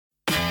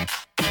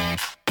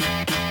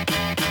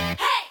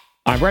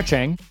I'm Brett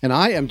Chang. And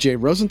I am Jay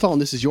Rosenthal,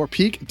 and this is your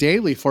Peak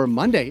Daily for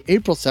Monday,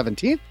 April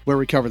 17th, where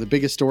we cover the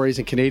biggest stories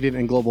in Canadian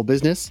and global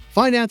business,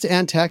 finance,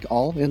 and tech,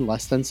 all in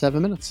less than 7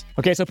 minutes.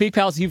 Okay, so Peak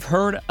Pals, you've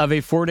heard of a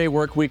 4-day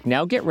work week.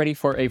 Now get ready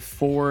for a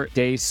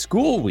 4-day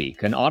school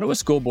week. An Ottawa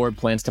school board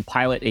plans to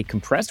pilot a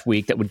compressed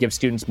week that would give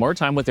students more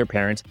time with their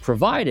parents,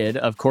 provided,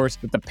 of course,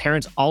 that the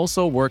parents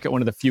also work at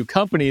one of the few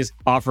companies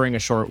offering a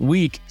short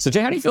week. So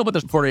Jay, how do you feel about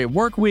the 4-day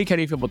work week? How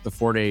do you feel about the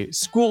 4-day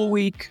school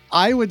week?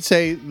 I would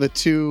say the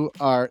two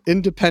are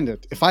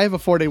independent. If I have a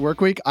 4-day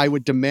work week, I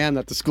would demand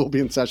that the school be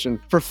in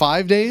session for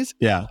 5 days.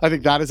 Yeah. I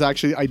think that is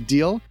actually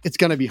ideal. It's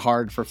going to be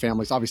hard for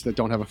families, obviously, that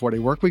don't have a 4-day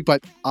work week,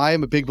 but I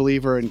am a big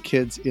believer in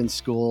kids in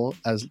school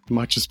as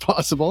much as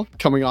possible.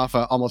 Coming off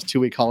a almost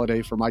 2-week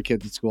holiday for my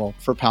kids at school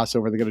for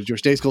Passover, they go to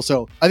Jewish day school.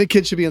 So I think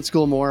kids should be in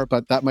school more,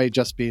 but that might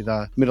just be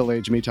the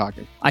middle-aged me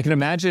talking. I can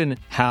imagine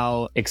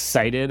how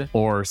excited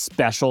or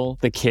special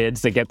the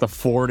kids that get the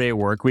 4-day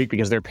work week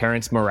because their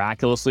parents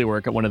miraculously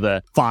work at one of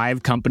the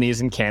 5 companies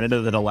in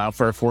Canada that allow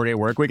for a 4-day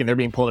work week, and they're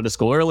being pulled out of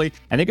school early,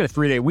 and they get a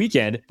 3-day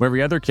weekend where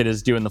every other kid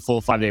is doing the full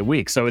 5-day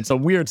week. So it's a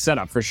weird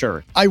setup for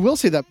sure. I will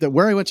say that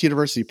where I went to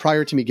university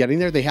prior to me getting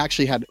there, they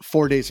actually had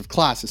 4 days of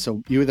classes.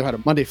 So you either had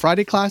a Monday,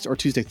 Friday class or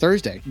Tuesday,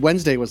 Thursday.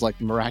 Wednesday was like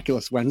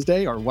Miraculous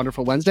Wednesday or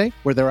Wonderful Wednesday,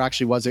 where there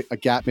actually was a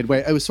gap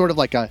midway. It was sort of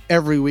like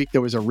every week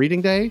there was a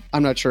reading day.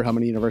 I'm not sure how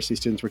many university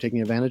students were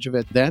taking advantage of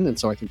it then, and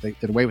so I think they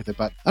did away with it.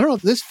 But I don't know,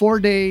 this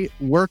 4-day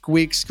work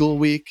week, school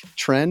week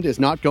trend is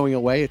not going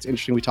away. It's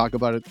interesting. We talk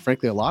about it,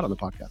 frankly, a lot on the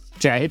podcast.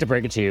 Jay, I hate to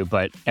break it to you,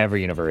 but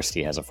every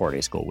university has a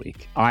 4-day school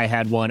week. I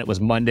had one. It was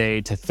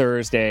Monday to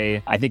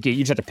Thursday. I think you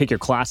just have to pick your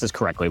classes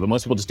correctly, but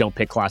most people just don't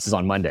pick classes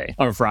on Monday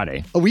or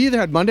Friday. We either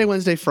had Monday,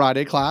 Wednesday,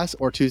 Friday class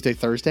or Tuesday,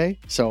 Thursday.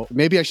 So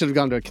maybe I should have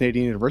gone to a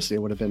Canadian university.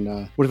 It would have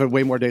been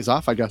way more days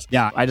off, I guess.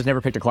 Yeah, I just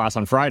never picked a class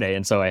on Friday,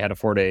 and so I had a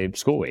 4-day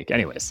school week.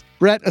 Anyways.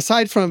 Brett,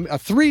 aside from a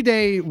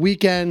 3-day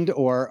weekend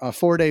or a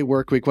 4-day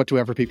work week, what do we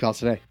have for Peak Pals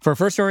today? For our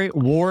first story,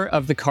 War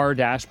of the Car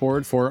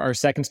Dashboard. For our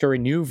second story,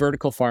 new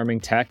vertical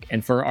farming tech.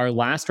 And for our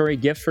last story,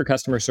 gifts for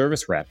customer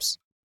service reps.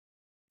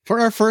 For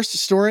our first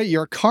story,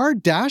 your car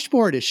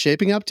dashboard is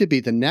shaping up to be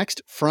the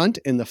next front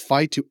in the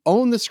fight to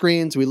own the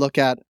screens we look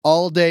at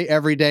all day,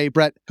 every day.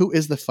 Brett, who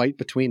is the fight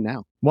between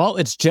now? Well,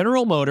 it's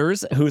General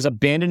Motors, who's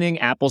abandoning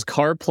Apple's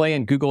CarPlay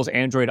and Google's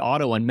Android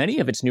Auto on many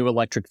of its new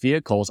electric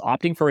vehicles,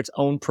 opting for its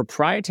own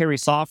proprietary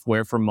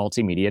software for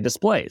multimedia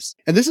displays.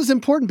 And this is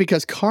important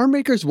because car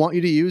makers want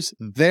you to use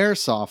their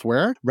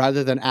software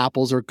rather than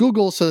Apple's or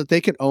Google's so that they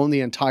can own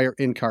the entire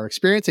in-car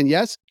experience. And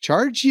yes,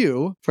 charge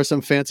you for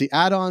some fancy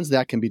add-ons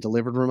that can be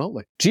delivered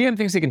remotely. GM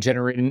thinks they can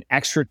generate an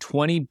extra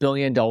 $20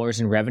 billion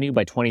in revenue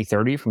by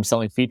 2030 from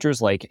selling features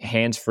like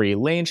hands-free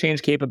lane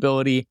change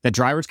capability that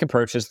drivers can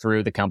purchase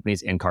through the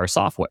company's in-car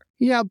software.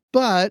 Yeah,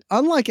 but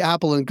unlike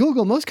Apple and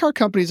Google, most car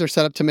companies are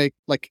set up to make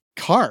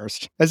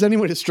cars. As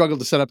anyone who's struggled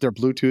to set up their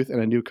Bluetooth in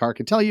a new car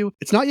can tell you,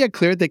 it's not yet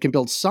clear they can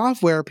build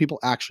software people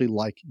actually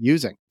like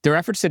using. Their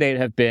efforts to date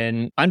have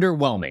been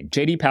underwhelming.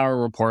 JD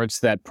Power reports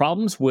that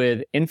problems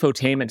with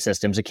infotainment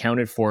systems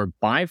accounted for,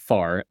 by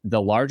far,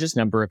 the largest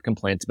number of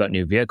complaints about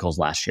new vehicles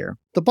last year.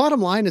 The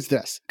bottom line is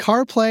this.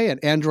 CarPlay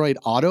and Android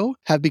Auto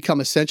have become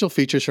essential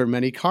features for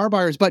many car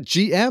buyers, but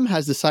GM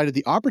has decided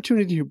the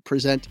opportunity to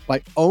present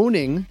by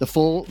owning the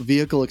full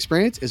vehicle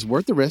experience is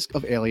worth the risk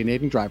of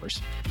alienating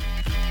drivers.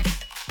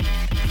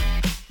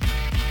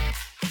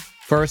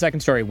 For our second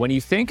story, when you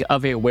think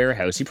of a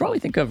warehouse, you probably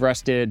think of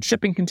rusted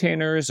shipping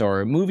containers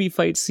or movie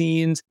fight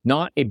scenes,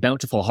 not a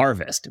bountiful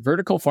harvest.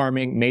 Vertical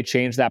farming may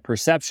change that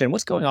perception.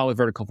 What's going on with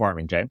vertical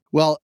farming, Jay?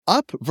 Well,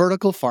 Up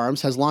Vertical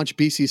Farms has launched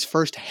BC's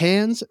first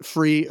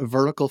hands-free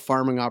vertical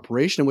farming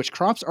operation in which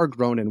crops are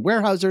grown in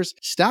warehouses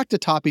stacked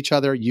atop each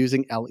other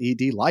using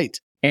LED light.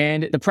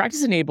 And the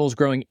practice enables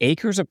growing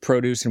acres of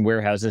produce in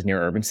warehouses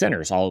near urban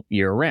centers all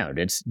year round.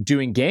 It's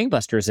doing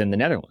gangbusters in the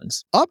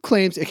Netherlands. Up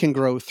claims it can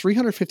grow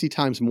 350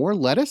 times more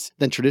lettuce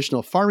than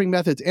traditional farming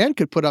methods and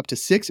could put up to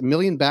 6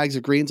 million bags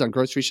of greens on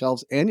grocery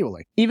shelves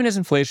annually. Even as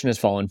inflation has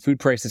fallen, food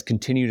prices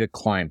continue to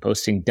climb,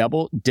 posting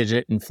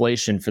double-digit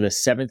inflation for the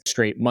 7th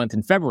straight month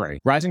in February.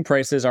 Rising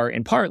prices are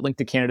in part linked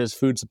to Canada's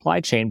food supply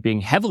chain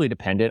being heavily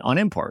dependent on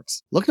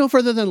imports. Look no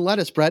further than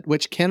lettuce, Brett,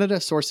 which Canada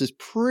sources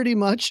pretty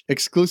much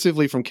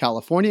exclusively from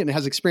California and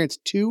has experienced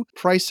 2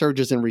 price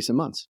surges in recent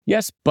months.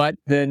 Yes, but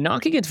the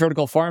knock against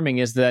vertical farming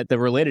is that the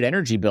related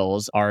energy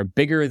bills are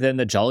bigger than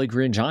the Jolly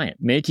Green Giant,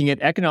 making it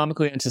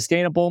economically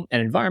unsustainable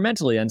and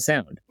environmentally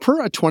unsound.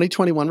 Per a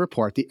 2021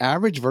 report, the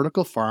average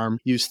vertical farm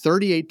used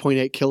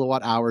 38.8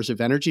 kilowatt hours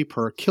of energy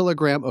per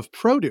kilogram of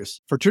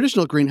produce. For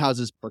traditional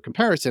greenhouses, for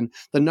comparison,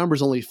 the number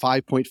is only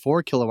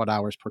 5.4 kilowatt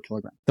hours per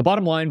kilogram. The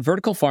bottom line,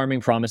 vertical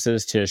farming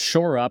promises to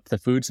shore up the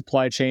food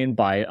supply chain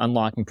by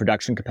unlocking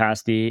production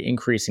capacity,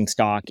 increasing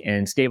stock,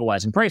 and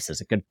stabilizing prices.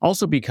 It could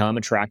also become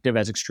attractive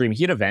as extreme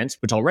heat events,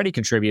 which already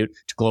contribute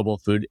to global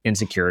food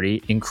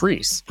insecurity,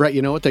 increase. Brett,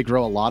 you know what they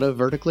grow a lot of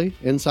vertically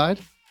inside?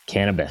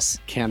 Cannabis.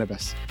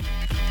 Cannabis.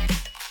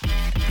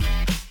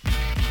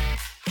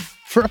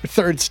 For our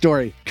third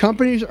story,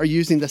 companies are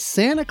using the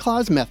Santa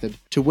Claus method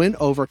to win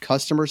over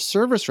customer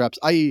service reps,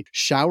 i.e.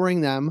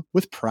 showering them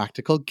with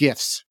practical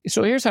gifts.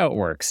 So here's how it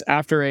works.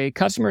 After a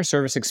customer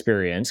service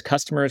experience,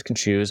 customers can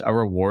choose a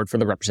reward for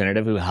the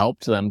representative who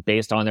helped them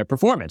based on their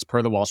performance,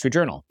 per the Wall Street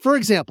Journal. For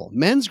example,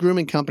 men's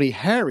grooming company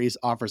Harry's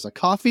offers a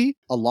coffee,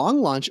 a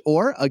long lunch,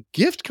 or a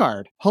gift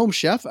card. Home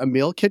Chef, a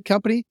meal kit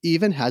company,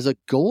 even has a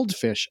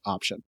goldfish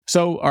option.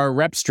 So are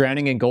reps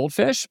drowning in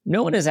goldfish?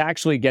 No one is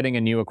actually getting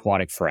a new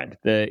aquatic friend.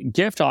 The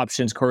gift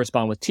options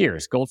correspond with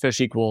tiers.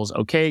 Goldfish equals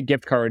okay,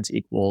 gift cards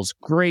equals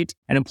great,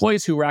 and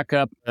employees who rack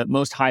up the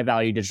most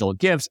high-value digital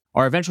gifts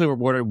are eventually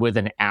rewarded with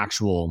an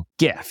actual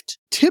gift.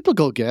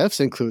 Typical gifts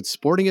include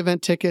sporting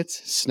event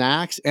tickets,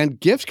 snacks, and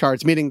gift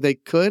cards, meaning they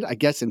could, I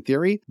guess in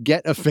theory,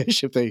 get a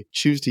fish if they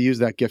choose to use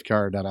that gift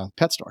card at a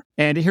pet store.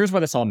 And here's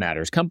why this all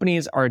matters.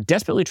 Companies are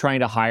desperately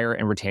trying to hire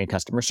and retain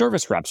customer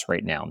service reps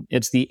right now.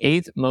 It's the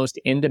 8th most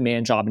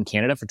in-demand job in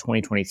Canada for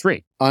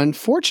 2023.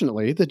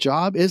 Unfortunately, the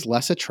job is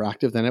less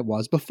attractive than it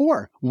was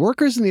before.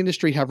 Workers in the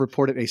industry have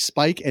reported a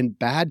spike in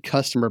bad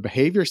customer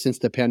behavior since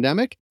the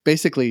pandemic.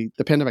 Basically,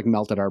 the pandemic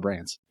melted our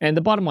brains. And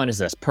the bottom line is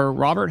this. Per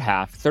Robert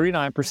Half,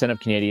 39%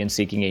 of Canadians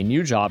seeking a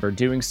new job are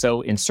doing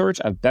so in search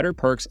of better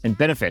perks and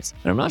benefits.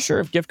 And I'm not sure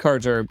if gift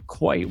cards are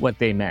quite what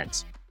they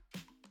meant.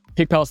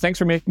 Peak Pals, thanks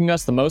for making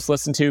us the most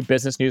listened to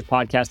business news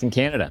podcast in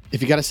Canada.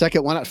 If you got a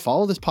second, why not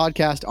follow this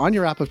podcast on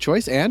your app of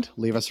choice and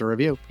leave us a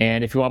review.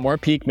 And if you want more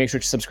Peak, make sure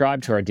to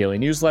subscribe to our daily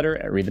newsletter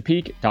at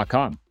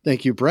readthepeak.com.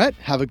 Thank you, Brett.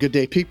 Have a good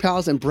day, Peak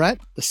Pals. And Brett,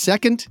 the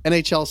second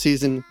NHL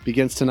season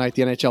begins tonight.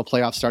 The NHL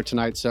playoffs start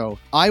tonight. So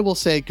I will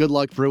say good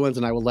luck, Bruins,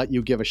 and I will let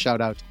you give a shout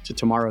out to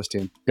tomorrow's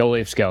team. Go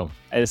Leafs, go.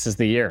 This is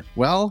the year.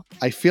 Well,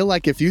 I feel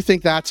like if you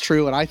think that's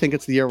true and I think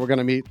it's the year, we're going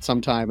to meet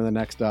sometime in the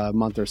next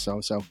month or so.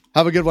 So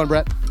have a good one,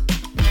 Brett.